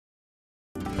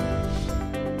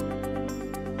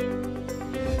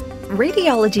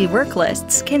Radiology work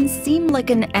lists can seem like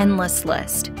an endless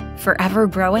list, forever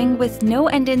growing with no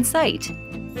end in sight.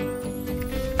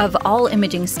 Of all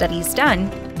imaging studies done,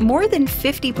 more than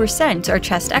 50% are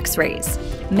chest X-rays.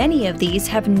 Many of these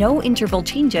have no interval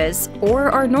changes or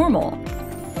are normal.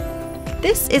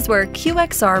 This is where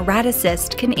qXR Rad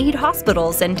Assist can aid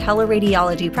hospitals and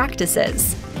teleradiology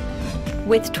practices.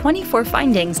 With 24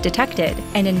 findings detected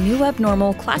and a new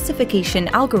abnormal classification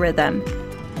algorithm,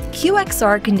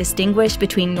 qXR can distinguish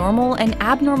between normal and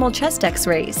abnormal chest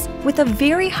X-rays with a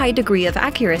very high degree of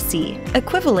accuracy,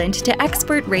 equivalent to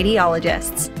expert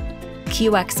radiologists.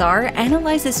 qXR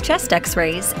analyzes chest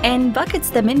X-rays and buckets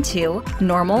them into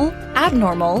normal,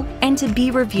 abnormal, and to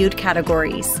be reviewed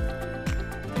categories.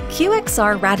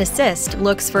 qXR Rad Assist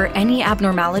looks for any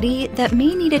abnormality that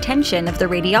may need attention of the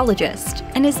radiologist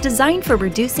and is designed for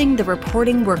reducing the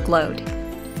reporting workload.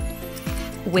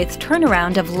 With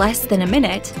turnaround of less than a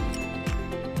minute,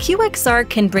 qXR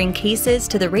can bring cases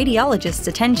to the radiologist's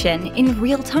attention in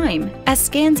real time as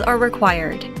scans are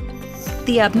required.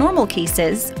 The abnormal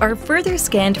cases are further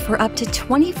scanned for up to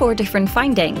 24 different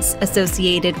findings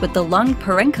associated with the lung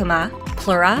parenchyma,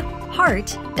 pleura,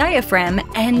 heart, diaphragm,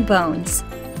 and bones.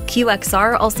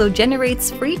 qXR also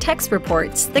generates free text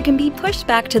reports that can be pushed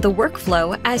back to the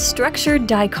workflow as structured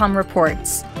DICOM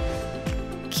reports.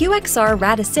 qXR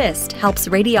Rad Assist helps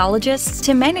radiologists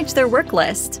to manage their work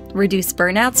list, reduce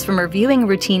burnouts from reviewing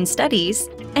routine studies,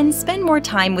 and spend more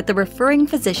time with the referring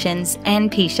physicians and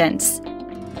patients.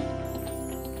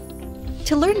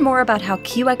 To learn more about how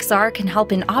qXR can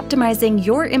help in optimizing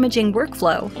your imaging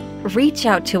workflow, reach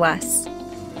out to us.